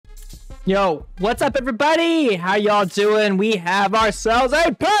Yo, what's up everybody? How y'all doing? We have ourselves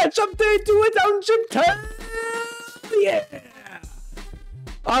a patch update to a Township 10! Yeah!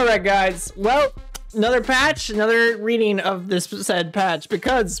 Alright guys, well, another patch, another reading of this said patch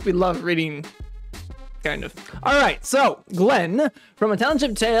because we love reading, kind of. Alright, so Glenn from A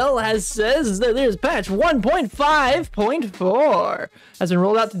Township Tale says that there's patch 1.5.4 has been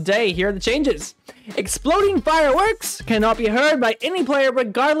rolled out today. Here are the changes. Exploding fireworks cannot be heard by any player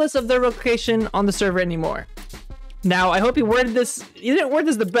regardless of their location on the server anymore. Now, I hope he worded this, he didn't word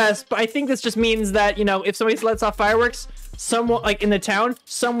this the best, but I think this just means that, you know, if somebody lets off fireworks, someone, like in the town,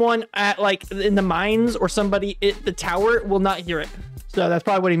 someone at, like, in the mines or somebody at the tower will not hear it. So that's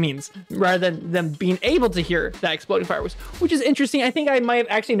probably what he means, rather than them being able to hear that exploding fireworks, which is interesting. I think I might have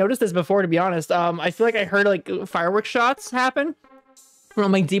actually noticed this before, to be honest. I feel like I heard, like, fireworks shots happen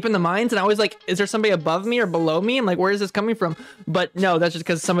from, like, deep in the mines, and I was like, is there somebody above me or below me? I'm like, where is this coming from? But no, that's just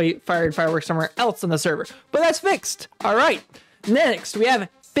because somebody fired fireworks somewhere else on the server. But that's fixed. All right. Next, we have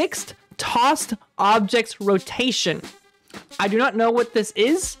fixed tossed objects rotation. I do not know what this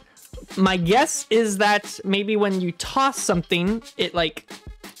is. My guess is that maybe when you toss something, it like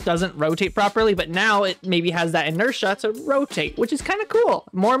doesn't rotate properly, but now it maybe has that inertia to rotate, which is kind of cool.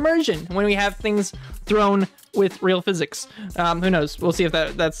 More immersion when we have things thrown with real physics. Who knows? We'll see if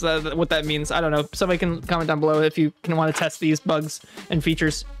that's what that means. I don't know. Somebody can comment down below if you can want to test these bugs and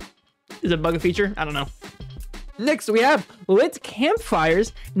features. Is a bug a feature? I don't know. Next, we have lit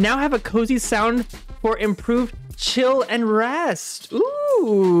campfires now have a cozy sound for improved chill and rest.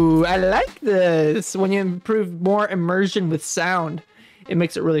 Ooh, I like this. When you improve more immersion with sound, it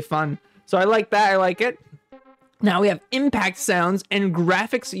makes it really fun. So I like that. I like it. Now we have impact sounds and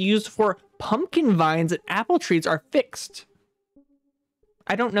graphics used for pumpkin vines and apple trees are fixed.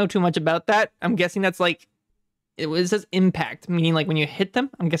 I don't know too much about that. I'm guessing that's like, it says impact, meaning like when you hit them.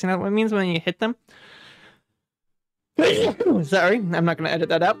 I'm guessing that's what it means when you hit them. Sorry, I'm not going to edit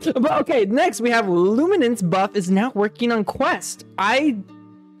that out. But okay, next we have luminance buff is now working on quest. I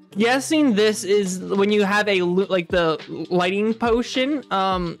guessing this is when you have a like the lighting potion,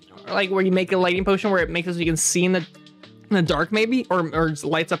 like where you make a lighting potion where it makes it so you can see in the dark maybe, or just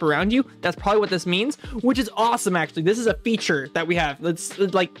lights up around you. That's probably what this means, which is awesome actually. This is a feature that we have. Let's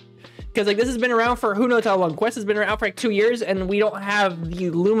like, because like this has been around for who knows how long. Quest has been around for like 2 years and we don't have the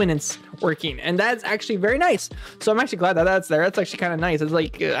luminance working, and that's actually very nice. So I'm actually glad that that's there. That's actually kind of nice. It's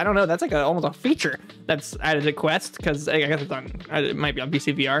like, I don't know, that's like almost a feature that's added to Quest, because I guess it's on, it might be on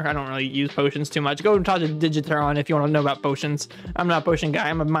BCVR. I don't really use potions too much. Go and talk to Digiteron if you want to know about potions. I'm not a potion guy,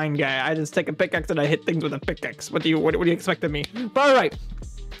 I'm a mind guy. I just take a pickaxe and I hit things with a pickaxe. What do you expect of me? But all right.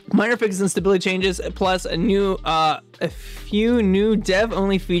 Minor fixes and stability changes, plus a few new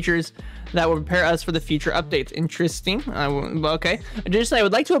dev-only features that will prepare us for the future updates. Interesting. Okay. Additionally, I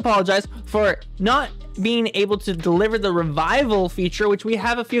would like to apologize for not being able to deliver the revival feature, which we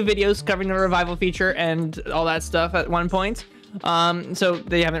have a few videos covering the revival feature and all that stuff at one point. So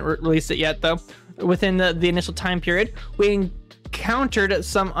they haven't released it yet, though. Within the initial time period, we encountered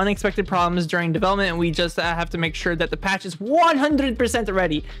some unexpected problems during development, and we just have to make sure that the patch is 100%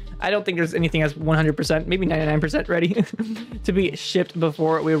 ready. I don't think there's anything as 100%, maybe 99% ready to be shipped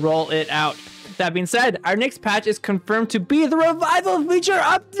before we roll it out. That being said, our next patch is confirmed to be the revival feature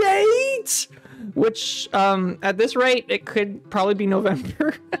update, which at this rate, it could probably be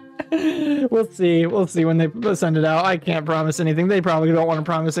November. We'll see when they send it out. I can't promise anything. They probably don't want to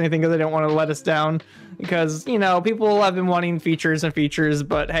promise anything because they don't want to let us down, because, you know, people have been wanting features and features,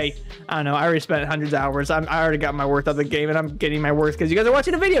 but hey, I don't know. I already spent hundreds of hours. I already got my worth of the game, and I'm getting my worth because you guys are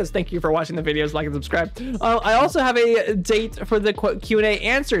watching the videos. Thank you for watching the videos. Like and subscribe. I also have a date for the Q&A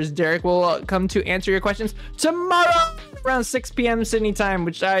answers. Derek will come to answer your questions tomorrow around 6 p.m. Sydney time,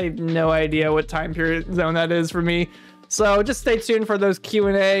 which I have no idea what time period zone that is for me. So just stay tuned for those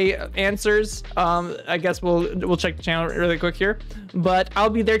Q&A answers. I guess we'll check the channel really quick here, but I'll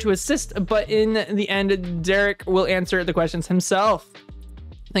be there to assist. But in the end, Derek will answer the questions himself.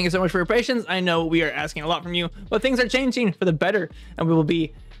 Thank you so much for your patience. I know we are asking a lot from you, but things are changing for the better, and we'll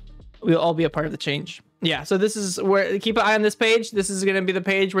all be a part of the change. Yeah, so this is where, keep an eye on this page. This is going to be the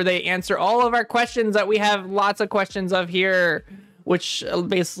page where they answer all of our questions that we have lots of questions of here. Which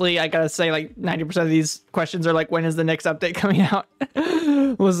basically, I gotta say, like 90% of these questions are like, when is the next update coming out?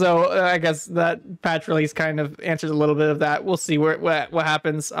 Well, so I guess that patch release kind of answers a little bit of that. We'll see what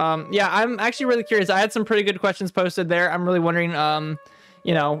happens. Yeah, I'm actually really curious. I had some pretty good questions posted there. I'm really wondering,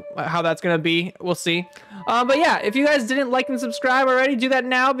 you know, how that's gonna be. We'll see. But yeah, if you guys didn't like and subscribe already, do that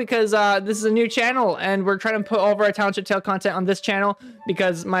now, because this is a new channel and we're trying to put all of our Township Tale content on this channel,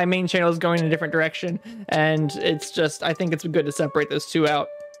 because my main channel is going in a different direction, and it's just, I think it's good to separate those two out.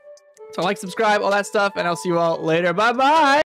 So like, subscribe, all that stuff, and I'll see you all later. Bye bye.